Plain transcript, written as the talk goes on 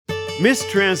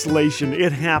Mistranslation,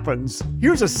 it happens.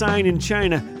 Here's a sign in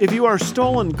China. If you are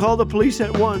stolen, call the police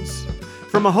at once.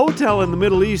 From a hotel in the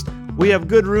Middle East, we have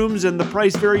good rooms and the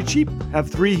price very cheap. Have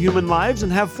 3 human lives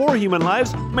and have 4 human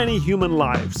lives, many human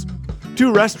lives.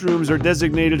 2 restrooms are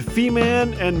designated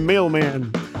Fee-man and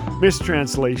Mailman.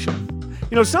 Mistranslation.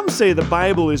 Some say the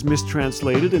Bible is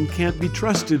mistranslated and can't be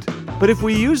trusted. But if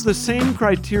we use the same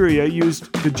criteria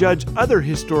used to judge other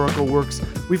historical works,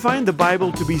 we find the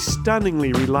Bible to be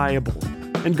stunningly reliable.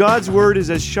 And God's Word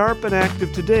is as sharp and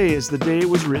active today as the day it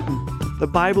was written. The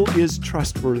Bible is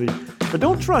trustworthy. But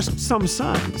don't trust some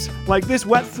signs, like this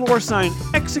wet floor sign,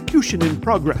 execution in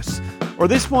progress, or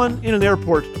this one in an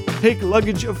airport, take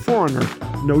luggage of foreigner,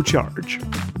 no charge.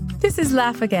 This is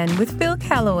Laugh Again with Phil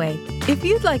Callaway. If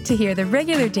you'd like to hear the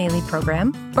regular daily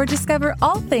program or discover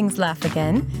all things Laugh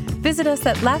Again, visit us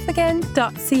at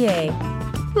laughagain.ca.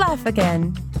 Laugh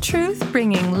Again, truth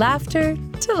bringing laughter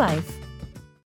to life.